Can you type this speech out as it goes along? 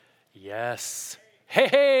Yes.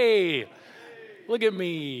 Hey, look at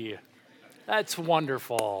me. That's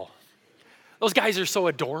wonderful. Those guys are so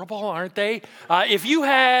adorable, aren't they? If you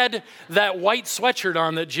had that white sweatshirt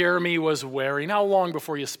on that Jeremy was wearing, how long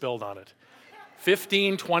before you spilled on it?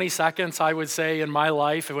 15, 20 seconds, I would say, in my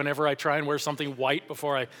life, whenever I try and wear something white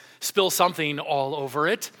before I spill something all over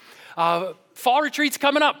it. Fall retreat's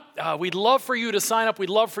coming up. We'd love for you to sign up. We'd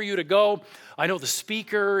love for you to go. I know the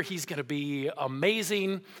speaker, he's going to be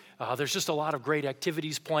amazing. There's just a lot of great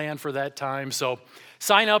activities planned for that time. So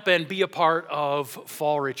sign up and be a part of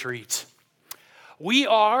fall retreat. We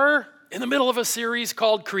are in the middle of a series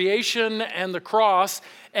called Creation and the Cross.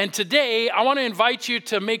 And today, I want to invite you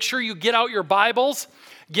to make sure you get out your Bibles,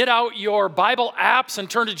 get out your Bible apps, and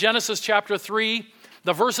turn to Genesis chapter 3.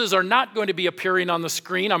 The verses are not going to be appearing on the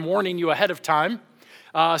screen. I'm warning you ahead of time.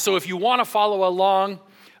 So if you want to follow along,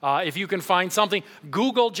 if you can find something,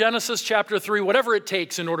 Google Genesis chapter 3, whatever it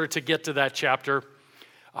takes in order to get to that chapter.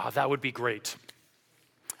 That would be great.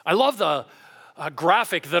 I love the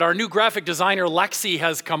graphic that our new graphic designer Lexi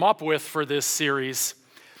has come up with for this series.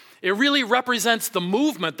 It really represents the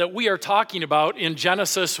movement that we are talking about in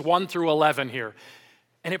Genesis 1 through 11 here.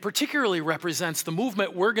 And it particularly represents the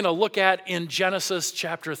movement we're going to look at in Genesis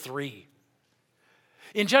chapter 3.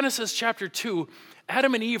 In Genesis chapter 2,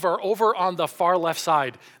 Adam and Eve are over on the far left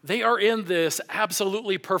side. They are in this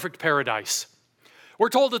absolutely perfect paradise. We're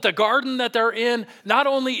told that the garden that they're in not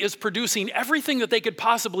only is producing everything that they could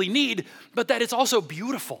possibly need, but that it's also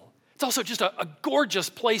beautiful. It's also just a gorgeous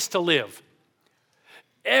place to live.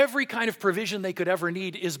 Every kind of provision they could ever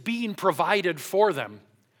need is being provided for them.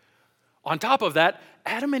 On top of that,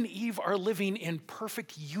 Adam and Eve are living in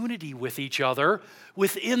perfect unity with each other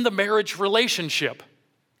within the marriage relationship.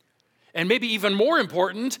 And maybe even more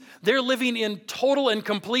important, they're living in total and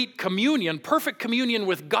complete communion, perfect communion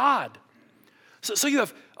with God. So you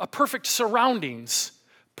have a perfect surroundings,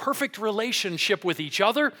 perfect relationship with each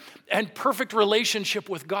other, and perfect relationship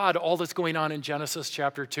with God, all that's going on in Genesis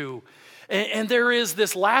chapter 2. And there is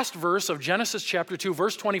this last verse of Genesis chapter 2,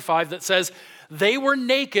 verse 25, that says, they were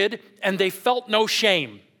naked and they felt no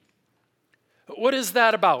shame. What is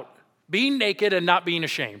that about? Being naked and not being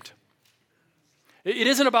ashamed. It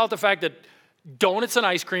isn't about the fact that donuts and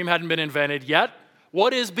ice cream hadn't been invented yet.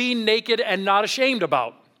 What is being naked and not ashamed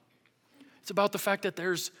about? It's about the fact that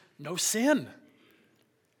there's no sin.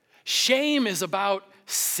 Shame is about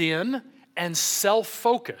sin and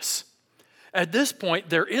self-focus. At this point,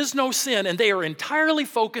 there is no sin, and they are entirely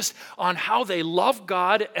focused on how they love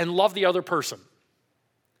God and love the other person.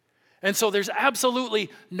 And so there's absolutely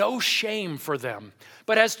no shame for them.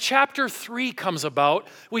 But as chapter 3 comes about,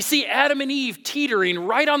 we see Adam and Eve teetering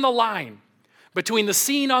right on the line between the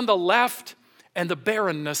scene on the left and the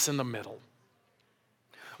barrenness in the middle.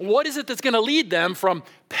 What is it that's going to lead them from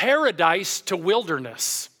paradise to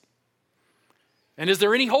wilderness? And is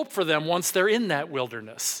there any hope for them once they're in that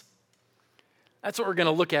wilderness? That's what we're going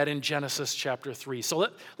to look at in Genesis chapter 3. So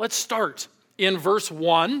let's start in verse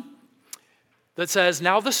 1 that says,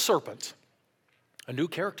 now the serpent, a new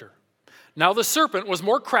character. Now the serpent was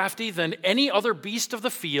more crafty than any other beast of the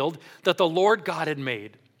field that the Lord God had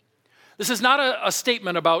made. This is not a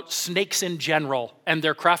statement about snakes in general and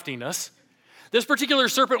their craftiness. This particular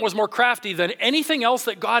serpent was more crafty than anything else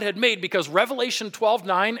that God had made because Revelation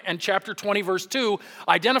 12:9 and chapter 20 verse 2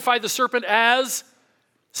 identify the serpent as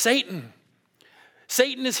Satan.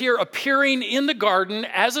 Satan is here appearing in the garden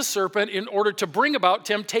as a serpent in order to bring about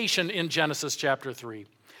temptation in Genesis chapter 3.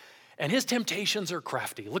 And his temptations are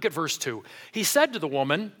crafty. Look at verse 2. He said to the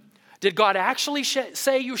woman, did God actually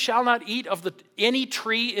say you shall not eat of any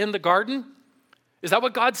tree in the garden? Is that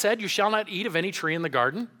what God said? You shall not eat of any tree in the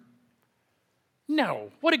garden?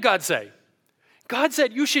 No. What did God say? God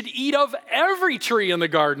said you should eat of every tree in the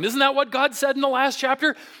garden. Isn't that what God said in the last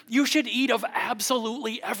chapter? You should eat of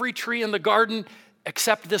absolutely every tree in the garden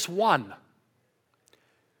except this one.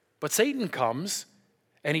 But Satan comes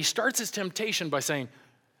and he starts his temptation by saying,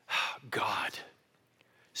 God,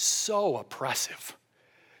 so oppressive,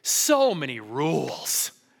 so many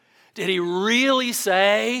rules. Did he really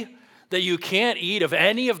say that you can't eat of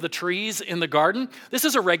any of the trees in the garden? This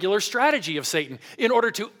is a regular strategy of Satan in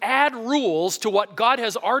order to add rules to what God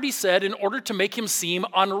has already said in order to make him seem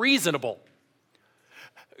unreasonable.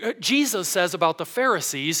 Jesus says about the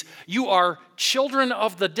Pharisees, you are children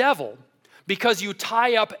of the devil because you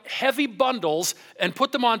tie up heavy bundles and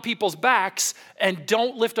put them on people's backs and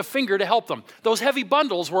don't lift a finger to help them. Those heavy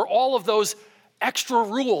bundles were all of those extra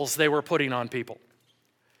rules they were putting on people.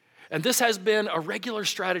 And this has been a regular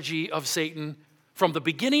strategy of Satan from the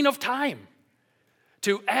beginning of time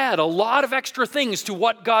to add a lot of extra things to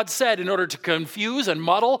what God said in order to confuse and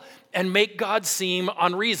muddle and make God seem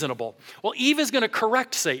unreasonable. Well, Eve is going to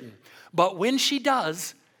correct Satan, but when she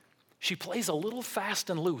does, she plays a little fast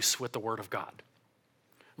and loose with the word of God.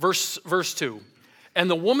 Verse 2, and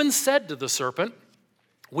the woman said to the serpent,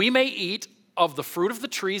 we may eat of the fruit of the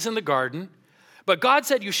trees in the garden, but God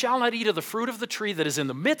said, you shall not eat of the fruit of the tree that is in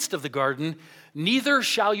the midst of the garden, neither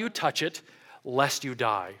shall you touch it, lest you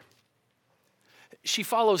die. She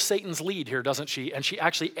follows Satan's lead here, doesn't she? And she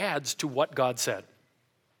actually adds to what God said.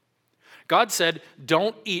 God said,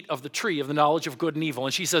 don't eat of the tree of the knowledge of good and evil.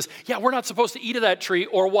 And she says, yeah, we're not supposed to eat of that tree,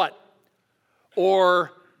 or what?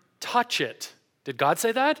 Or touch it. Did God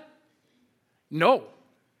say that? No.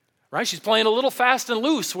 Right? She's playing a little fast and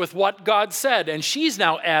loose with what God said, and she's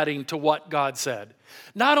now adding to what God said.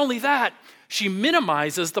 Not only that, she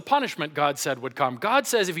minimizes the punishment God said would come. God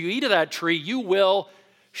says, if you eat of that tree, you will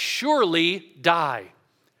surely die.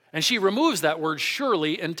 And she removes that word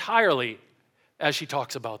surely entirely as she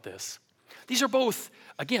talks about this. These are both,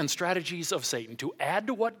 again, strategies of Satan to add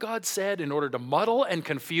to what God said in order to muddle and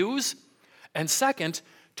confuse, and second,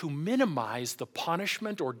 to minimize the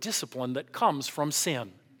punishment or discipline that comes from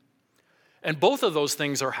sin. And both of those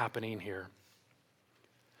things are happening here.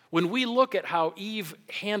 When we look at how Eve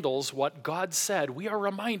handles what God said, we are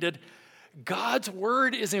reminded God's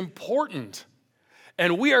word is important.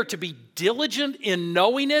 And we are to be diligent in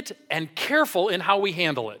knowing it and careful in how we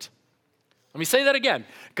handle it. Let me say that again.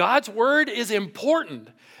 God's word is important,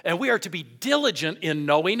 and we are to be diligent in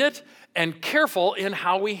knowing it and careful in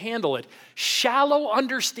how we handle it. Shallow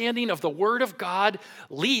understanding of the word of God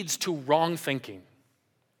leads to wrong thinking.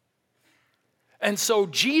 And so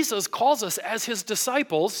Jesus calls us as his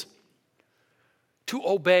disciples to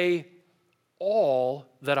obey all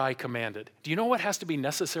that I commanded. Do you know what has to be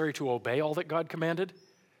necessary to obey all that God commanded?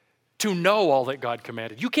 To know all that God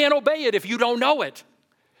commanded. You can't obey it if you don't know it.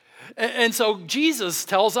 And so Jesus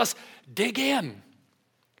tells us, dig in.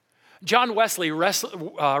 John Wesley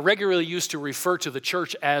regularly used to refer to the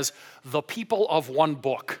church as the people of one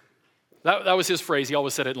book. That was his phrase. He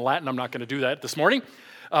always said it in Latin. I'm not going to do that this morning.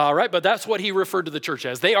 Right, but that's what he referred to the church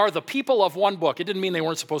as. They are the people of one book. It didn't mean they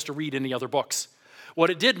weren't supposed to read any other books. What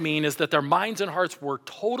it did mean is that their minds and hearts were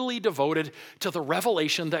totally devoted to the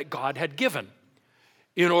revelation that God had given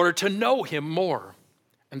in order to know him more.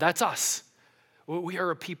 And that's us. We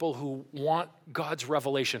are a people who want God's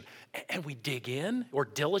revelation, and we dig in, we're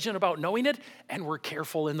diligent about knowing it, and we're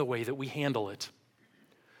careful in the way that we handle it.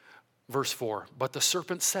 Verse 4, but the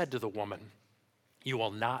serpent said to the woman, you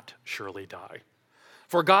will not surely die.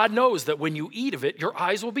 For God knows that when you eat of it, your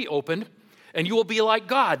eyes will be opened, and you will be like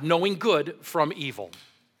God, knowing good from evil.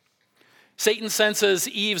 Satan senses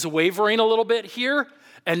Eve's wavering a little bit here,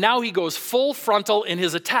 and now he goes full frontal in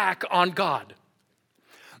his attack on God.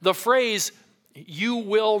 The phrase, you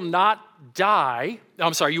will not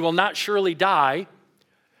surely die,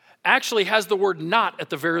 actually has the word not at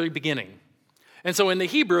the very beginning. And so in the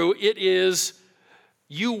Hebrew, it is,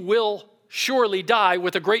 you will surely die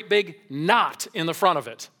with a great big not in the front of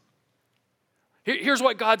it. Here's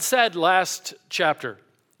what God said last chapter.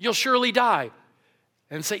 You'll surely die.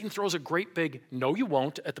 And Satan throws a great big no you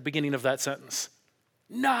won't at the beginning of that sentence.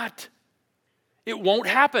 Not. It won't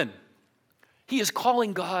happen. He is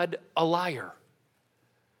calling God a liar.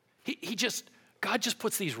 God just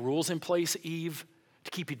puts these rules in place, Eve,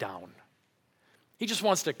 to keep you down. He just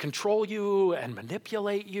wants to control you and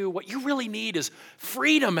manipulate you. What you really need is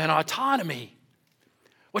freedom and autonomy.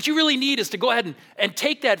 What you really need is to go ahead and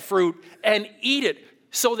take that fruit and eat it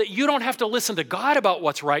so that you don't have to listen to God about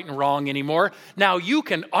what's right and wrong anymore. Now you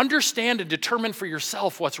can understand and determine for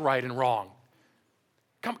yourself what's right and wrong.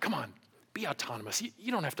 Come on, be autonomous.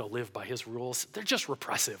 You don't have to live by his rules. They're just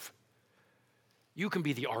repressive. You can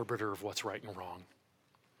be the arbiter of what's right and wrong.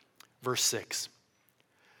 Verse 6.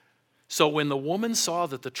 So when the woman saw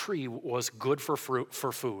that the tree was good for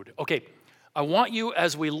food. Okay, I want you,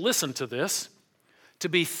 as we listen to this, to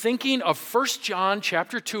be thinking of 1 John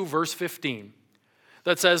chapter 2, verse 15,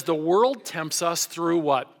 that says the world tempts us through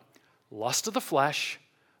what? Lust of the flesh,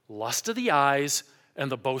 lust of the eyes,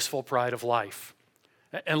 and the boastful pride of life.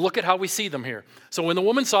 And look at how we see them here. So when the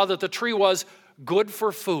woman saw that the tree was good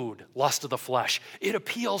for food, lust of the flesh, it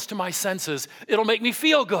appeals to my senses. It'll make me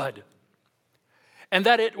feel good. And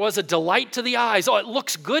that it was a delight to the eyes. Oh, it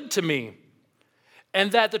looks good to me.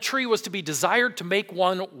 And that the tree was to be desired to make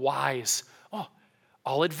one wise. Oh,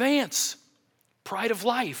 I'll advance. Pride of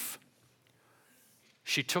life.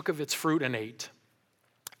 She took of its fruit and ate.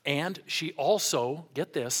 And she also,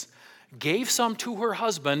 get this, gave some to her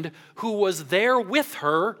husband who was there with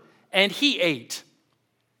her, and he ate.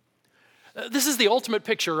 This is the ultimate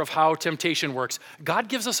picture of how temptation works. God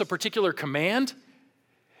gives us a particular command,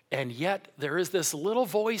 and yet there is this little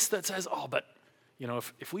voice that says, oh, but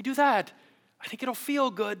if we do that, I think it'll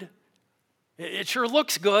feel good. It sure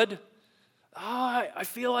looks good. I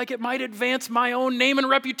feel like it might advance my own name and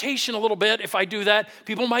reputation a little bit if I do that.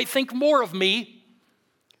 People might think more of me.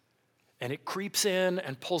 And it creeps in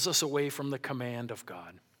and pulls us away from the command of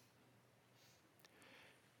God.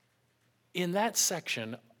 In that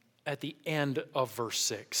section, at the end of verse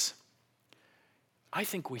 6, I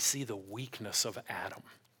think we see the weakness of Adam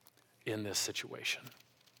in this situation.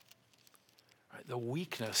 Right, the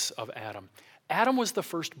weakness of Adam. Adam was the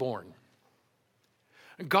firstborn.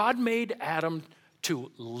 God made Adam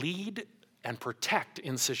to lead and protect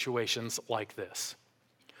in situations like this.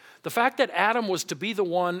 The fact that Adam was to be the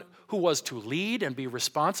one who was to lead and be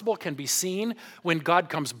responsible can be seen when God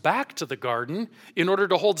comes back to the garden in order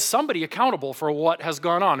to hold somebody accountable for what has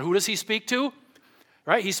gone on. Who does he speak to?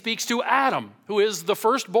 Right? He speaks to Adam, who is the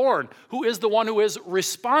firstborn, who is the one who is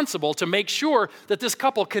responsible to make sure that this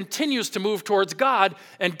couple continues to move towards God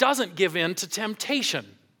and doesn't give in to temptation.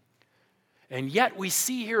 And yet we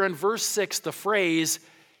see here in verse 6 the phrase,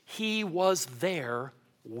 he was there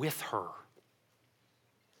with her.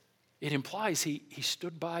 It implies he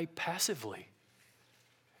stood by passively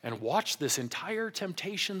and watched this entire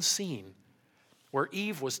temptation scene where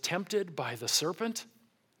Eve was tempted by the serpent.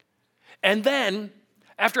 And then,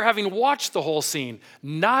 after having watched the whole scene,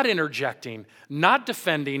 not interjecting, not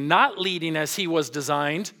defending, not leading as he was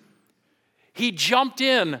designed, he jumped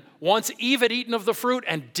in once Eve had eaten of the fruit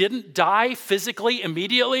and didn't die physically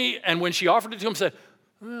immediately. And when she offered it to him, said,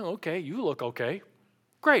 well, okay, you look okay.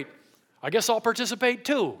 Great. I guess I'll participate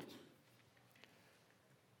too.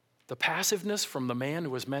 The passiveness from the man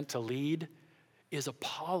who was meant to lead is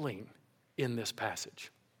appalling in this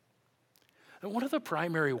passage. And one of the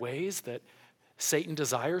primary ways that Satan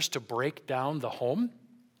desires to break down the home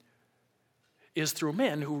is through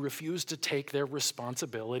men who refuse to take their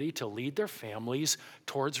responsibility to lead their families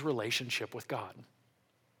towards relationship with God.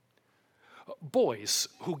 Boys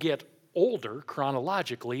who get older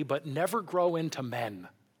chronologically but never grow into men,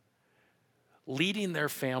 leading their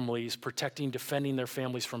families, protecting, defending their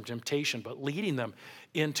families from temptation, but leading them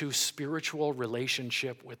into spiritual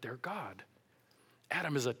relationship with their God.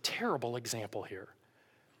 Adam is a terrible example here.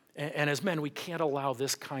 And as men, we can't allow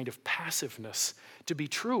this kind of passiveness to be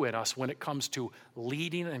true in us when it comes to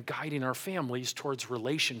leading and guiding our families towards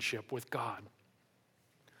relationship with God.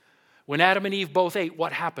 When Adam and Eve both ate,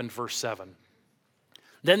 what happened? Verse 7.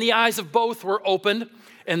 Then the eyes of both were opened,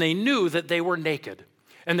 and they knew that they were naked.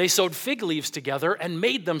 And they sewed fig leaves together and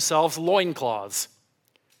made themselves loincloths.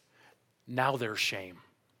 Now there's shame.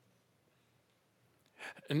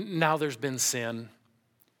 Now there's been sin.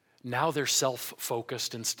 Now they're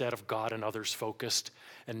self-focused instead of God and others focused.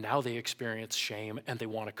 And now they experience shame and they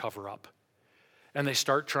want to cover up. And they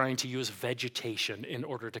start trying to use vegetation in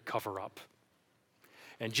order to cover up.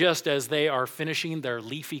 And just as they are finishing their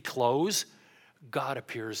leafy clothes, God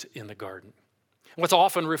appears in the garden. What's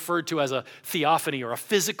often referred to as a theophany or a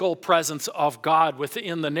physical presence of God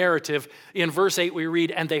within the narrative. In verse 8 we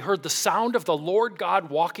read, and they heard the sound of the Lord God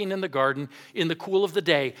walking in the garden in the cool of the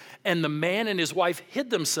day, and the man and his wife hid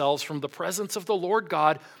themselves from the presence of the Lord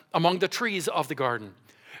God among the trees of the garden.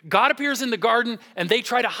 God appears in the garden and they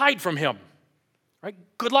try to hide from him. Right?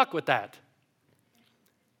 Good luck with that.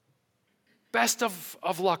 Best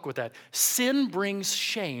of luck with that. Sin brings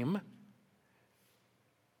shame.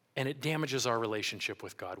 And it damages our relationship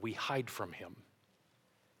with God. We hide from him.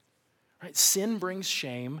 Right? Sin brings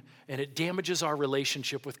shame, and it damages our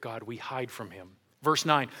relationship with God. We hide from him. Verse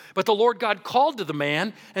 9, but the Lord God called to the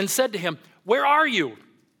man and said to him, where are you?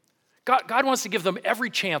 God wants to give them every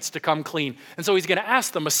chance to come clean. And so he's going to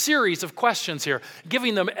ask them a series of questions here,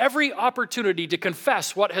 giving them every opportunity to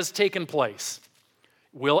confess what has taken place.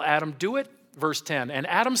 Will Adam do it? Verse 10, and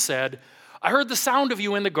Adam said, I heard the sound of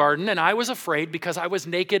you in the garden, and I was afraid because I was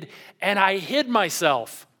naked, and I hid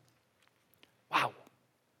myself. Wow.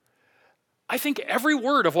 I think every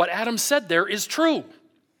word of what Adam said there is true.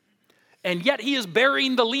 And yet he is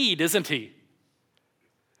burying the lead, isn't he?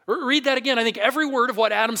 Read that again. I think every word of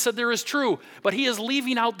what Adam said there is true, but he is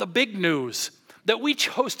leaving out the big news that we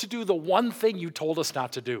chose to do the one thing you told us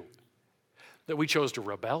not to do. That we chose to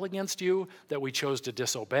rebel against you, that we chose to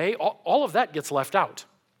disobey. All of that gets left out.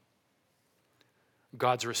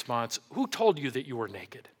 God's response, who told you that you were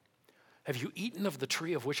naked? Have you eaten of the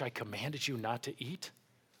tree of which I commanded you not to eat?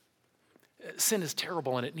 Sin is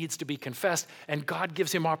terrible and it needs to be confessed, and God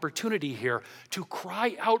gives him opportunity here to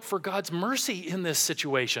cry out for God's mercy in this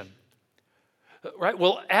situation. Right?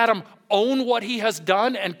 Will Adam own what he has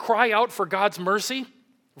done and cry out for God's mercy?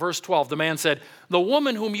 Verse 12, the man said, "The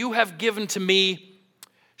woman whom you have given to me,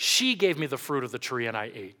 she gave me the fruit of the tree and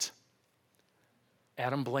I ate."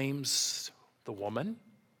 Adam blames the woman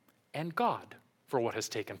and God for what has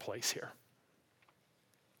taken place here.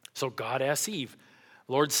 So God asks Eve,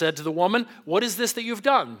 the Lord said to the woman, "What is this that you've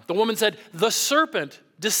done?" The woman said, "The serpent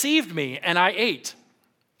deceived me and I ate."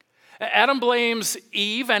 Adam blames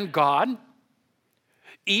Eve and God.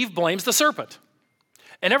 Eve blames the serpent.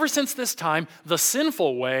 And ever since this time, the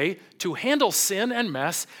sinful way to handle sin and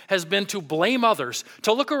mess has been to blame others,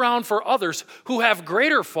 to look around for others who have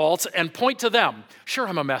greater faults and point to them. Sure,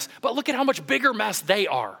 I'm a mess, but look at how much bigger mess they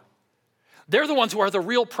are. They're the ones who are the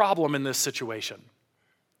real problem in this situation.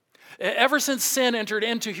 Ever since sin entered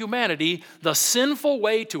into humanity, the sinful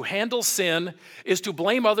way to handle sin is to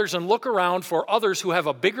blame others and look around for others who have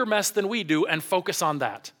a bigger mess than we do and focus on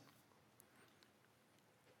that.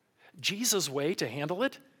 Jesus' way to handle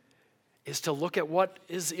it is to look at what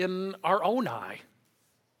is in our own eye,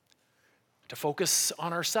 to focus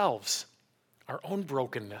on ourselves, our own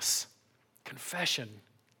brokenness, confession,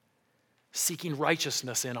 seeking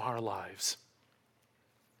righteousness in our lives.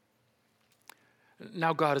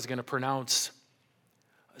 Now God is going to pronounce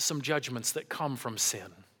some judgments that come from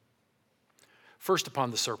sin. First, upon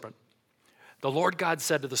the serpent. The Lord God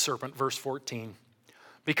said to the serpent, verse 14,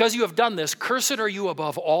 "Because you have done this, cursed are you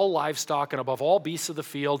above all livestock and above all beasts of the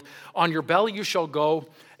field. On your belly you shall go,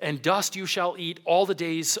 and dust you shall eat all the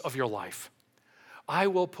days of your life. I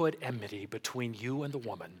will put enmity between you and the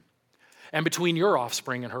woman, and between your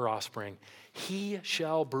offspring and her offspring. He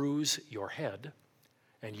shall bruise your head,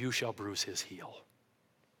 and you shall bruise his heel."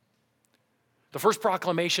 The first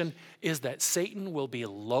proclamation is that Satan will be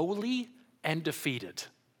lowly and defeated.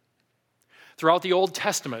 Throughout the Old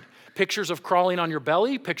Testament, pictures of crawling on your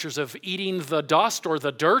belly, pictures of eating the dust or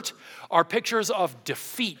the dirt are pictures of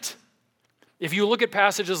defeat. If you look at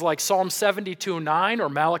passages like Psalm 72:9 or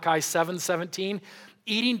Malachi 7:17,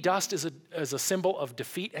 eating dust is a symbol of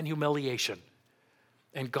defeat and humiliation.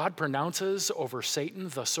 And God pronounces over Satan,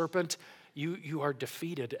 the serpent, you are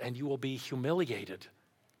defeated and you will be humiliated.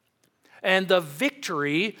 And the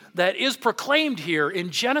victory that is proclaimed here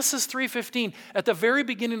in Genesis 3:15, at the very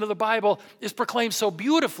beginning of the Bible, is proclaimed so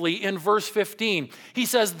beautifully in verse 15. He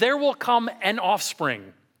says, "There will come an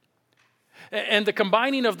offspring." And the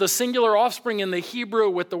combining of the singular offspring in the Hebrew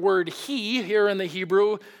with the word he here in the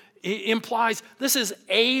Hebrew implies this is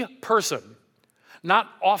a person,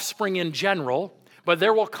 not offspring in general, but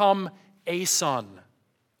there will come a son,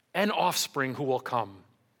 an offspring who will come.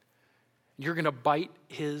 You're going to bite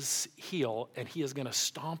his heel, and he is going to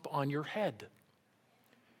stomp on your head.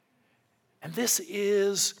 And this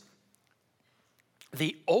is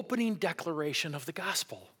the opening declaration of the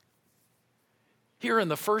gospel. Here in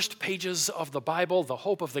the first pages of the Bible, the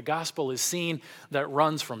hope of the gospel is seen that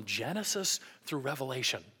runs from Genesis through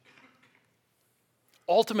Revelation.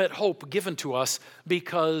 Ultimate hope given to us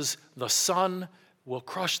because the Son will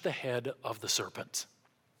crush the head of the serpent.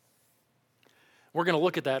 We're going to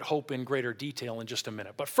look at that hope in greater detail in just a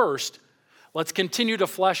minute. But first, let's continue to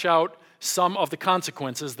flesh out some of the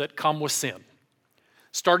consequences that come with sin.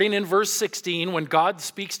 Starting in verse 16, when God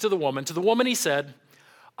speaks to the woman he said,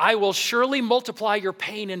 "I will surely multiply your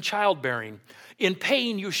pain in childbearing. In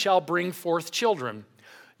pain you shall bring forth children.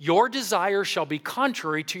 Your desire shall be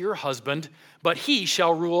contrary to your husband, but he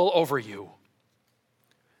shall rule over you."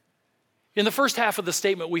 In the first half of the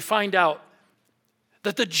statement, we find out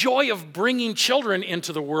that the joy of bringing children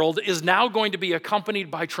into the world is now going to be accompanied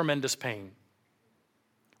by tremendous pain.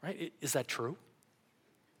 Right? Is that true?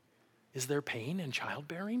 Is there pain in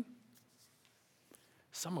childbearing?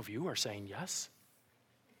 Some of you are saying yes.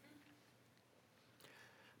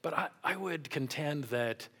 But I would contend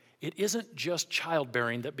that it isn't just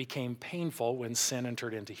childbearing that became painful when sin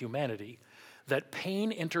entered into humanity. That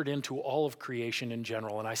pain entered into all of creation in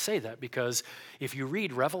general. And I say that because if you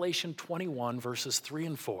read Revelation 21, verses 3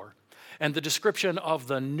 and 4, and the description of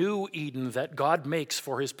the new Eden that God makes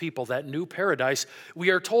for his people, that new paradise,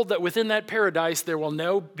 we are told that within that paradise there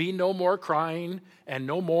will be no more crying and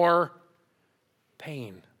no more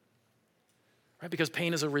pain. Right? Because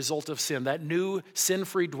pain is a result of sin. That new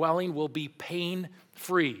sin-free dwelling will be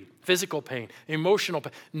pain-free. Physical pain, emotional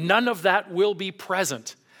pain. None of that will be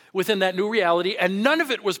present within that new reality, and none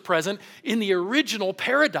of it was present in the original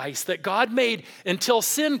paradise that God made until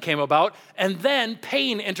sin came about, and then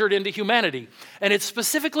pain entered into humanity. And it's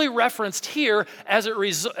specifically referenced here as it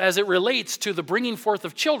relates to the bringing forth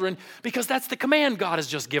of children, because that's the command God has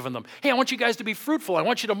just given them. Hey, I want you guys to be fruitful. I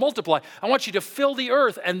want you to multiply. I want you to fill the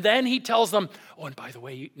earth. And then he tells them, oh, and by the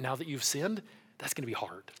way, now that you've sinned, that's going to be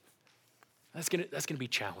hard. That's going to be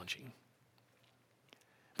challenging.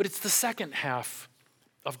 But it's the second half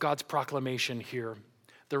of God's proclamation here,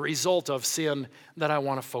 the result of sin, that I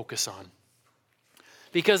want to focus on.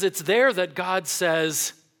 Because it's there that God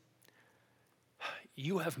says,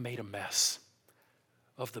 you have made a mess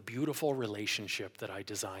of the beautiful relationship that I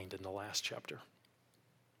designed in the last chapter.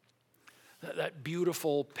 That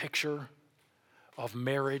beautiful picture of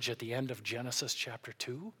marriage at the end of Genesis chapter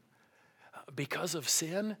 2, because of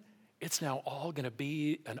sin, it's now all going to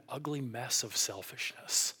be an ugly mess of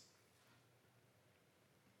selfishness.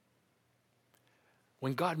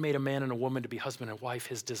 When God made a man and a woman to be husband and wife,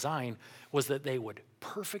 his design was that they would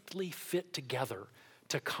perfectly fit together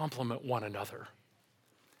to complement one another.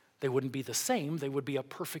 They wouldn't be the same, they would be a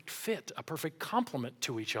perfect fit, a perfect complement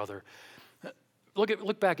to each other.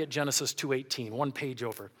 Look back at Genesis 2:18, one page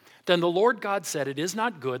over. Then the Lord God said, it is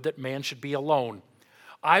not good that man should be alone.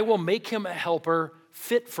 I will make him a helper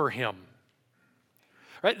fit for him.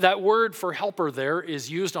 Right? That word for helper there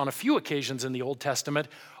is used on a few occasions in the Old Testament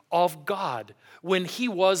of God, when he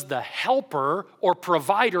was the helper or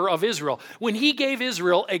provider of Israel. When he gave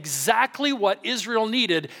Israel exactly what Israel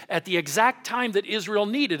needed at the exact time that Israel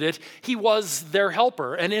needed it, he was their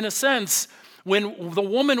helper. And in a sense, when the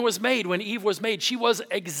woman was made, when Eve was made, she was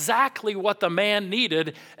exactly what the man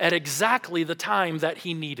needed at exactly the time that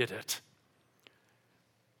he needed it.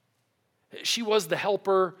 She was the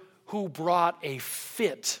helper who brought a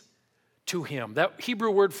fit to him. That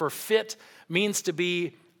Hebrew word for fit means to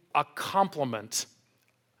be a complement,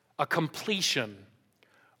 a completion,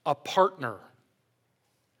 a partner.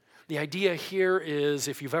 The idea here is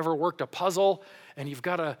if you've ever worked a puzzle and you've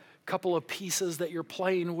got a couple of pieces that you're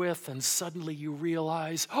playing with and suddenly you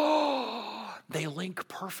realize, oh, they link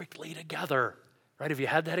perfectly together. Right? Have you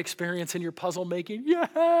had that experience in your puzzle making?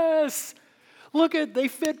 Yes! Look they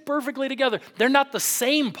fit perfectly together. They're not the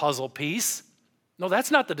same puzzle piece. No,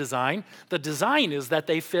 that's not the design. The design is that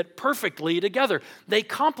they fit perfectly together. They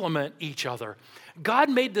complement each other. God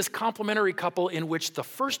made this complementary couple in which the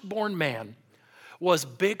firstborn man was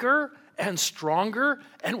bigger and stronger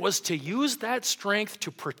and was to use that strength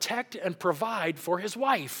to protect and provide for his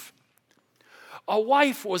wife. A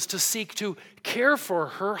wife was to seek to care for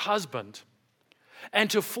her husband and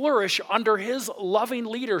to flourish under his loving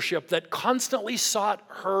leadership that constantly sought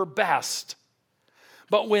her best.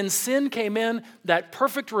 But when sin came in, that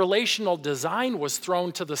perfect relational design was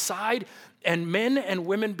thrown to the side, and men and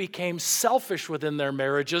women became selfish within their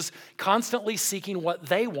marriages, constantly seeking what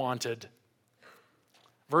they wanted.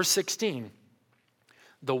 Verse 16,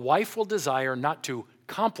 the wife will desire not to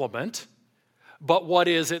complement, but what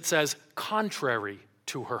is, it says, contrary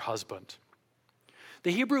to her husband.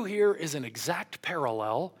 The Hebrew here is an exact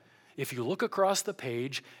parallel, if you look across the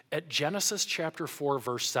page, at Genesis chapter 4,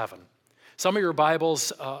 verse 7. Some of your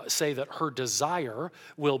Bibles say that her desire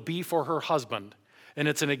will be for her husband. And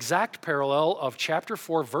it's an exact parallel of chapter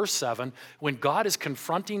 4, verse 7, when God is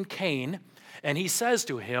confronting Cain, and he says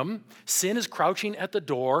to him, sin is crouching at the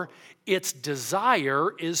door, its desire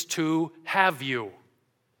is to have you.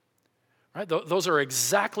 Right? Those are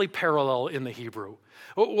exactly parallel in the Hebrew.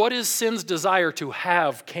 What is sin's desire to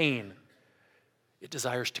have Cain? It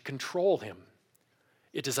desires to control him.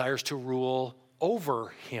 It desires to rule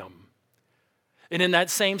over him. And in that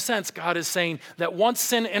same sense, God is saying that once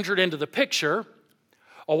sin entered into the picture,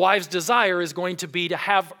 a wife's desire is going to be to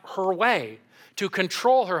have her way, to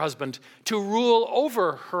control her husband, to rule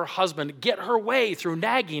over her husband, get her way through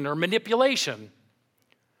nagging or manipulation.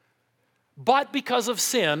 But because of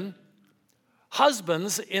sin,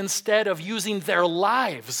 husbands, instead of using their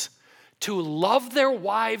lives to love their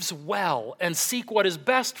wives well and seek what is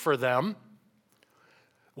best for them,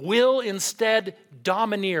 will instead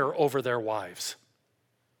domineer over their wives.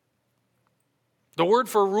 The word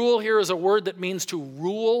for rule here is a word that means to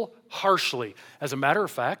rule harshly. As a matter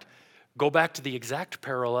of fact, go back to the exact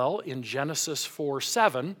parallel in Genesis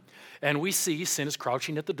 4:7, and we see sin is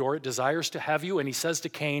crouching at the door. It desires to have you, and he says to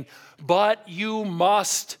Cain, but you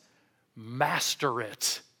must master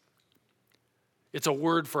it. It's a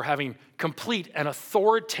word for having complete and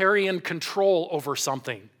authoritarian control over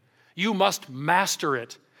something. You must master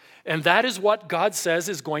it. And that is what God says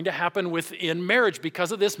is going to happen within marriage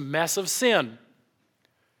because of this mess of sin.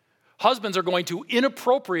 Husbands are going to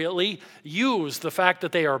inappropriately use the fact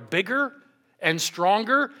that they are bigger and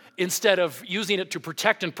stronger. Instead of using it to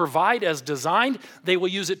protect and provide as designed, they will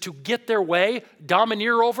use it to get their way,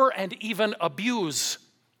 domineer over, and even abuse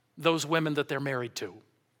those women that they're married to.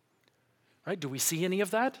 Right? Do we see any of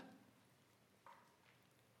that?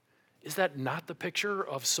 Is that not the picture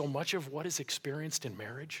of so much of what is experienced in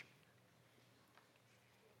marriage?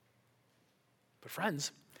 But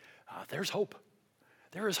friends, there's hope.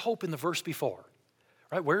 There is hope in the verse before,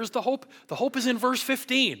 right? Where's the hope? The hope is in verse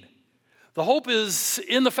 15. The hope is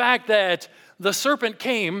in the fact that the serpent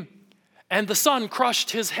came and the Son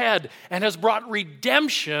crushed his head and has brought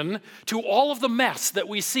redemption to all of the mess that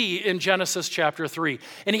we see in Genesis chapter 3.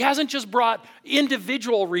 And he hasn't just brought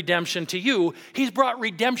individual redemption to you, he's brought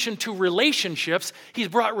redemption to relationships. He's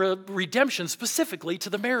brought redemption specifically to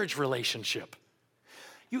the marriage relationship.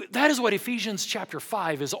 That is what Ephesians chapter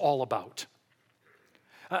 5 is all about.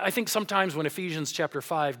 I think sometimes when Ephesians chapter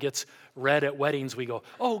 5 gets read at weddings, we go,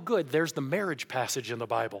 oh, good, there's the marriage passage in the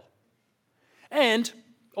Bible. And,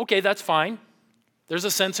 okay, that's fine. There's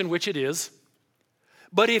a sense in which it is.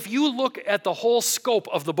 But if you look at the whole scope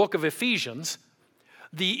of the book of Ephesians,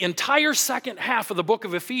 the entire second half of the book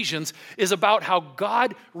of Ephesians is about how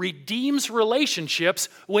God redeems relationships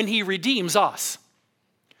when he redeems us.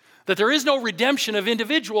 That there is no redemption of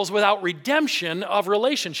individuals without redemption of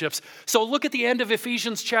relationships. So look at the end of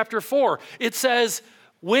Ephesians chapter 4. It says,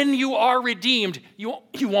 when you are redeemed, you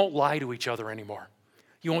won't lie to each other anymore.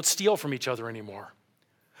 You won't steal from each other anymore.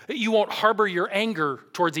 You won't harbor your anger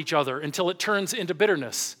towards each other until it turns into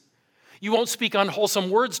bitterness. You won't speak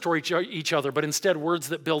unwholesome words toward each other, but instead words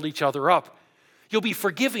that build each other up. You'll be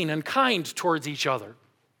forgiving and kind towards each other.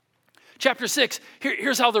 Chapter 6,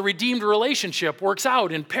 here's how the redeemed relationship works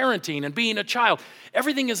out in parenting and being a child.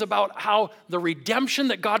 Everything is about how the redemption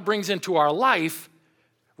that God brings into our life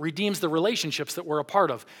redeems the relationships that we're a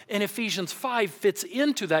part of. And Ephesians 5 fits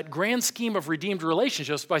into that grand scheme of redeemed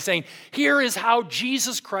relationships by saying, here is how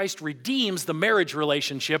Jesus Christ redeems the marriage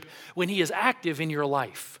relationship when he is active in your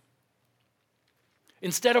life.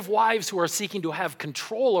 Instead of wives who are seeking to have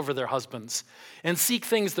control over their husbands and seek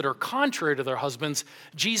things that are contrary to their husbands,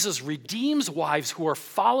 Jesus redeems wives who are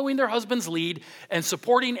following their husband's lead and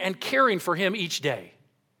supporting and caring for him each day.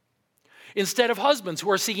 Instead of husbands who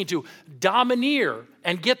are seeking to domineer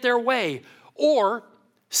and get their way or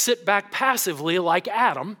sit back passively like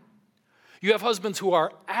Adam, you have husbands who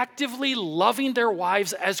are actively loving their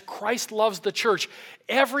wives as Christ loves the church,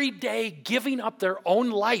 every day giving up their own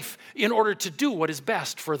life in order to do what is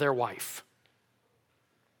best for their wife.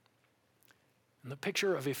 And the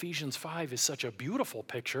picture of Ephesians 5 is such a beautiful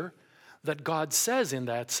picture that God says in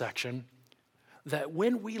that section that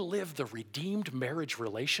when we live the redeemed marriage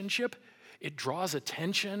relationship, it draws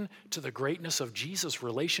attention to the greatness of Jesus'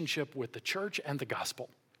 relationship with the church and the gospel.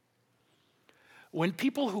 When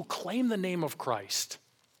people who claim the name of Christ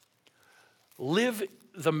live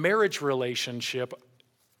the marriage relationship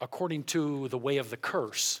according to the way of the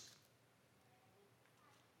curse,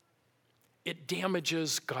 it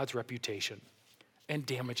damages God's reputation and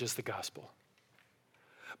damages the gospel.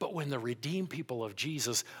 But when the redeemed people of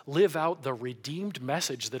Jesus live out the redeemed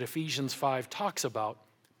message that Ephesians 5 talks about,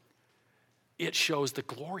 it shows the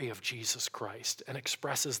glory of Jesus Christ and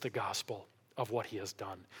expresses the gospel of what he has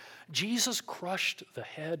done. Jesus crushed the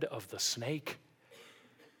head of the snake,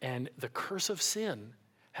 and the curse of sin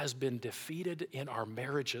has been defeated in our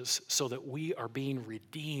marriages so that we are being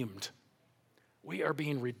redeemed. We are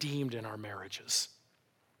being redeemed in our marriages.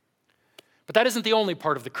 But that isn't the only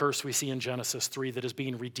part of the curse we see in Genesis 3 that is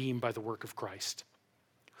being redeemed by the work of Christ.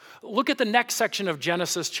 Look at the next section of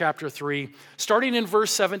Genesis chapter 3, starting in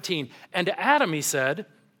verse 17. And to Adam he said,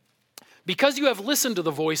 because you have listened to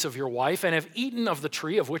the voice of your wife and have eaten of the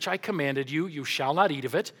tree of which I commanded you, you shall not eat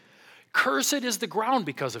of it. Cursed is the ground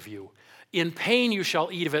because of you. In pain you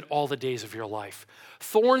shall eat of it all the days of your life.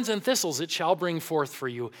 Thorns and thistles it shall bring forth for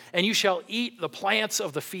you, and you shall eat the plants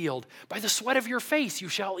of the field. By the sweat of your face you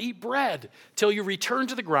shall eat bread, till you return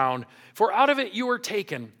to the ground, for out of it you are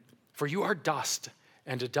taken, for you are dust,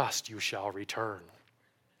 and to dust you shall return.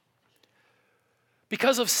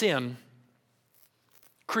 Because of sin,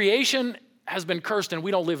 creation has been cursed, and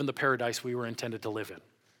we don't live in the paradise we were intended to live in.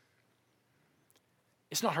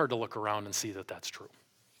 It's not hard to look around and see that that's true.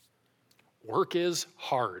 Work is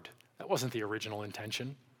hard. That wasn't the original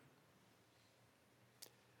intention.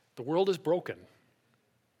 The world is broken.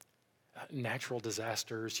 Natural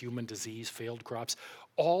disasters, human disease, failed crops,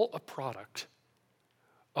 all a product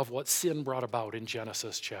of what sin brought about in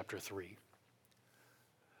Genesis chapter 3.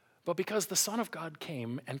 But because the Son of God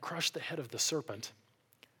came and crushed the head of the serpent,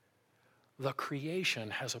 the creation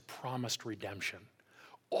has a promised redemption.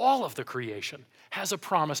 All of the creation has a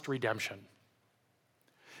promised redemption.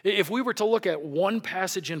 If we were to look at one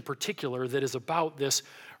passage in particular that is about this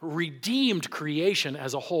redeemed creation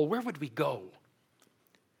as a whole, where would we go?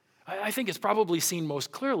 I think it's probably seen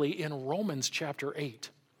most clearly in Romans chapter 8.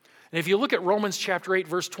 And if you look at Romans chapter 8,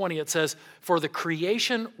 verse 20, it says, for the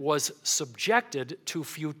creation was subjected to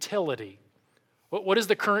futility. What is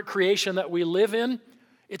the current creation that we live in?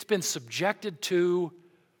 It's been subjected to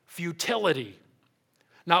futility.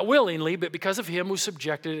 Not willingly, but because of him who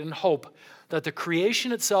subjected it in hope that the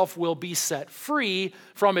creation itself will be set free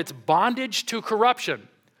from its bondage to corruption.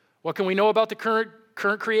 What can we know about the current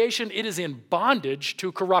creation? It is in bondage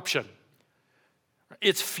to corruption.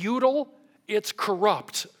 It's futile, it's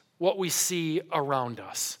corrupt, what we see around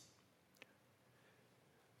us.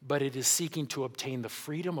 But it is seeking to obtain the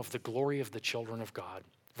freedom of the glory of the children of God.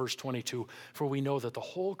 Verse 22, for we know that the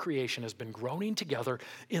whole creation has been groaning together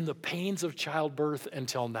in the pains of childbirth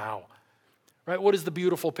until now. Right? What is the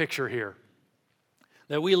beautiful picture here?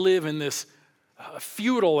 That we live in this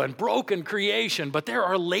futile and broken creation, but there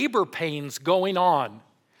are labor pains going on.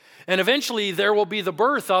 And eventually there will be the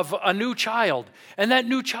birth of a new child. And that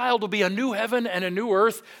new child will be a new heaven and a new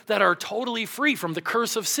earth that are totally free from the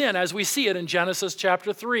curse of sin as we see it in Genesis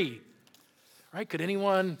chapter 3. Right? Could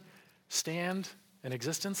anyone stand an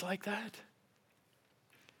existence like that?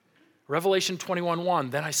 Revelation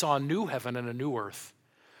 21:1, then I saw a new heaven and a new earth.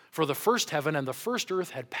 For the first heaven and the first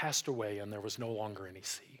earth had passed away, and there was no longer any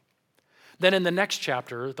sea. Then in the next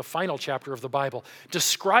chapter, the final chapter of the Bible,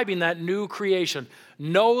 describing that new creation,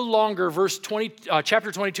 no longer,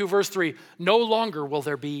 chapter 22, verse 3, no longer will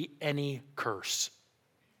there be any curse.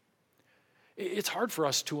 It's hard for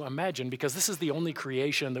us to imagine because this is the only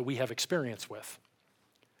creation that we have experience with.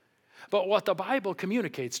 But what the Bible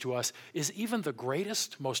communicates to us is even the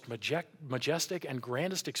greatest, most majestic, and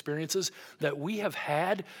grandest experiences that we have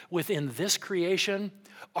had within this creation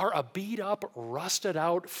are a beat-up,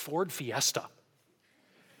 rusted-out Ford Fiesta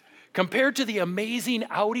compared to the amazing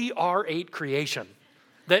Audi R8 creation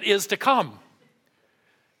that is to come.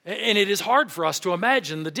 And it is hard for us to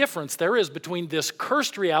imagine the difference there is between this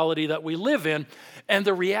cursed reality that we live in and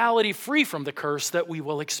the reality free from the curse that we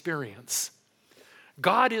will experience.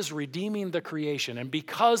 God is redeeming the creation, and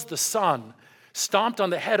because the Son stomped on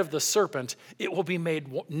the head of the serpent, it will be made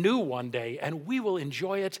new one day, and we will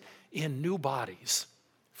enjoy it in new bodies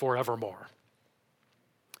forevermore.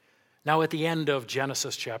 Now, at the end of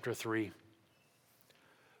Genesis chapter 3,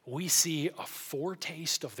 we see a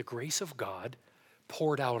foretaste of the grace of God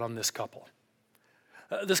poured out on this couple.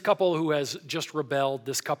 This couple who has just rebelled,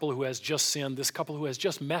 this couple who has just sinned, this couple who has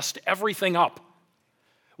just messed everything up.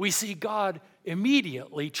 We see God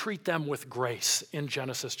immediately treat them with grace in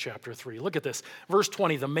Genesis chapter 3. Look at this. Verse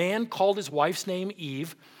 20, the man called his wife's name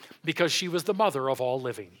Eve because she was the mother of all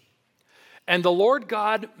living. And the Lord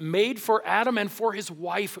God made for Adam and for his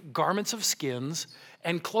wife garments of skins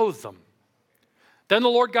and clothed them. Then the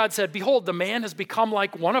Lord God said, behold, the man has become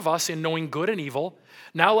like one of us in knowing good and evil.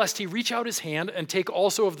 Now lest he reach out his hand and take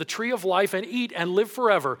also of the tree of life and eat and live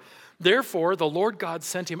forever. Therefore, the Lord God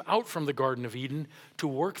sent him out from the Garden of Eden to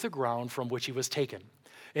work the ground from which he was taken.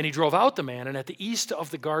 And he drove out the man, and at the east of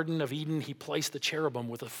the Garden of Eden he placed the cherubim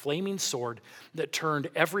with a flaming sword that turned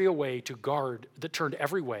every way to guard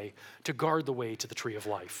the way to the tree of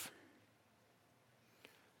life.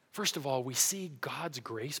 First of all, we see God's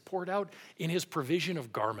grace poured out in his provision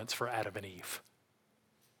of garments for Adam and Eve.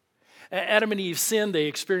 Adam and Eve sinned, they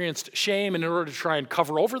experienced shame, and in order to try and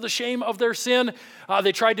cover over the shame of their sin,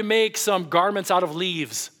 they tried to make some garments out of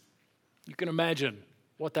leaves. You can imagine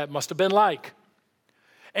what that must have been like.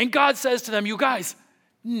 And God says to them, you guys,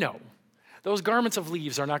 no, those garments of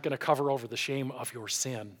leaves are not going to cover over the shame of your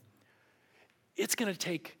sin. It's going to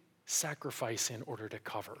take sacrifice in order to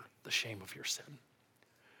cover the shame of your sin.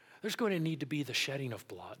 There's going to need to be the shedding of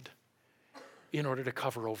blood in order to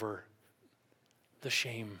cover over the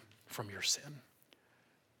shame from your sin.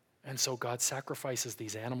 And so God sacrifices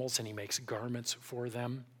these animals and he makes garments for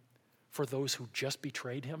them, for those who just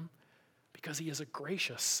betrayed him, because he is a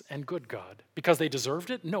gracious and good God. Because they deserved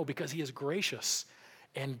it? No, because he is gracious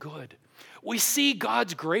and good. We see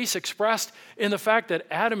God's grace expressed in the fact that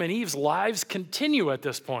Adam and Eve's lives continue at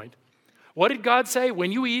this point. What did God say?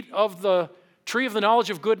 When you eat of the tree of the knowledge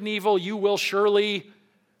of good and evil, you will surely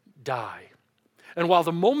die. And while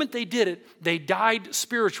the moment they did it, they died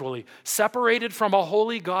spiritually, separated from a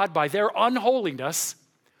holy God by their unholiness,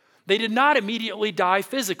 they did not immediately die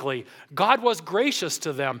physically. God was gracious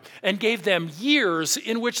to them and gave them years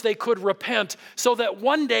in which they could repent so that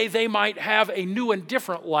one day they might have a new and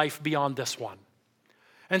different life beyond this one.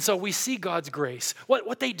 And so we see God's grace.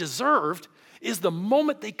 What they deserved is the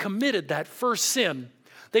moment they committed that first sin,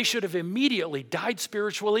 they should have immediately died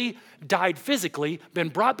spiritually, died physically, been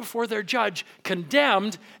brought before their judge,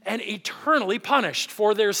 condemned, and eternally punished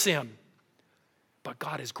for their sin. But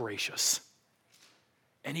God is gracious,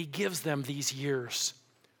 and he gives them these years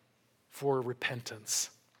for repentance.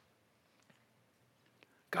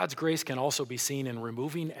 God's grace can also be seen in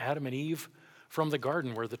removing Adam and Eve from the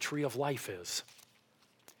garden where the tree of life is.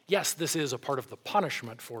 Yes, this is a part of the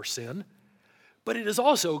punishment for sin, but it is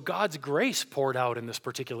also God's grace poured out in this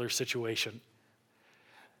particular situation.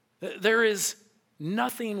 There is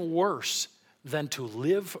nothing worse than to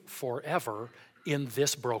live forever in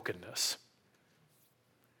this brokenness.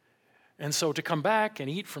 And so to come back and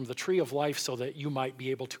eat from the tree of life so that you might be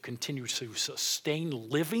able to continue to sustain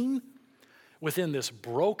living within this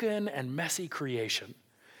broken and messy creation,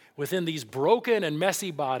 within these broken and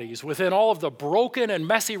messy bodies, within all of the broken and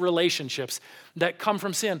messy relationships that come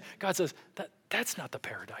from sin, God says, that's not the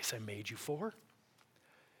paradise I made you for.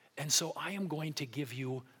 And so I am going to give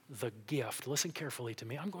you the gift. Listen carefully to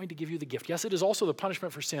me. I'm going to give you the gift. Yes, it is also the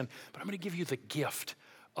punishment for sin, but I'm going to give you the gift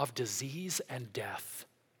of disease and death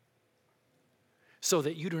so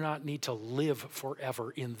that you do not need to live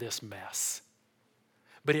forever in this mess.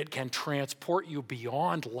 But it can transport you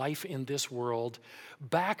beyond life in this world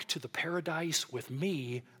back to the paradise with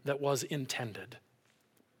me that was intended.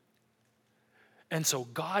 And so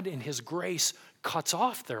God in his grace cuts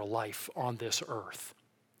off their life on this earth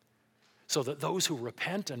so that those who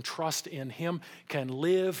repent and trust in him can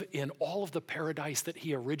live in all of the paradise that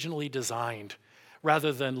he originally designed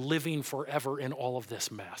rather than living forever in all of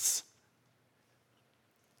this mess.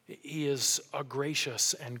 He is a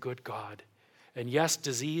gracious and good God. And yes,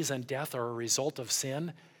 disease and death are a result of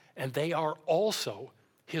sin, and they are also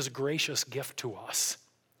his gracious gift to us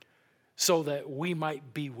so that we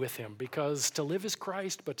might be with him. Because to live is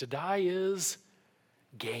Christ, but to die is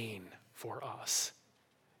gain for us.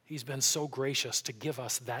 He's been so gracious to give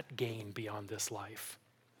us that gain beyond this life.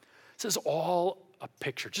 This is all a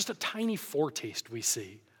picture, just a tiny foretaste we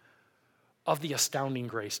see of the astounding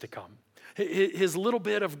grace to come. His little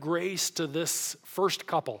bit of grace to this first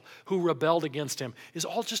couple who rebelled against him is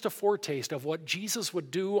all just a foretaste of what Jesus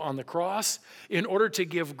would do on the cross in order to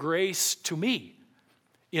give grace to me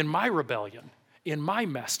in my rebellion, in my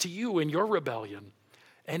mess, to you in your rebellion,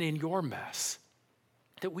 and in your mess.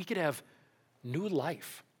 That we could have new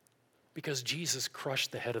life because Jesus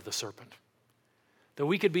crushed the head of the serpent. That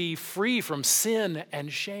we could be free from sin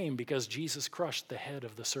and shame because Jesus crushed the head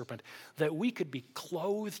of the serpent. That we could be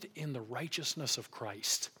clothed in the righteousness of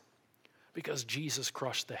Christ because Jesus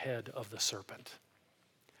crushed the head of the serpent.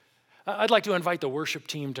 I'd like to invite the worship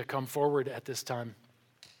team to come forward at this time.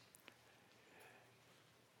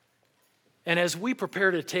 And as we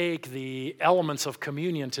prepare to take the elements of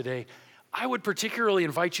communion today, I would particularly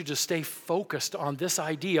invite you to stay focused on this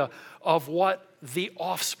idea of what the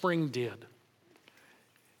offspring did.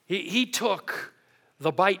 He took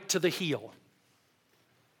the bite to the heel,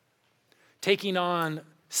 taking on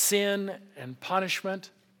sin and punishment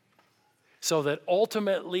so that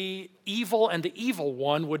ultimately evil and the evil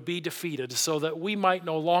one would be defeated so that we might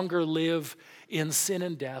no longer live in sin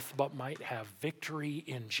and death but might have victory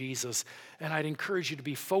in Jesus. And I'd encourage you to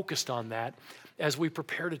be focused on that as we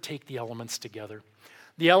prepare to take the elements together.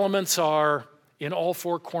 The elements are in all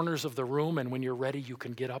four corners of the room, and when you're ready, you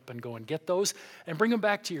can get up and go and get those and bring them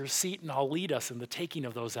back to your seat, and I'll lead us in the taking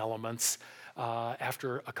of those elements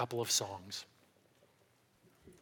after a couple of songs.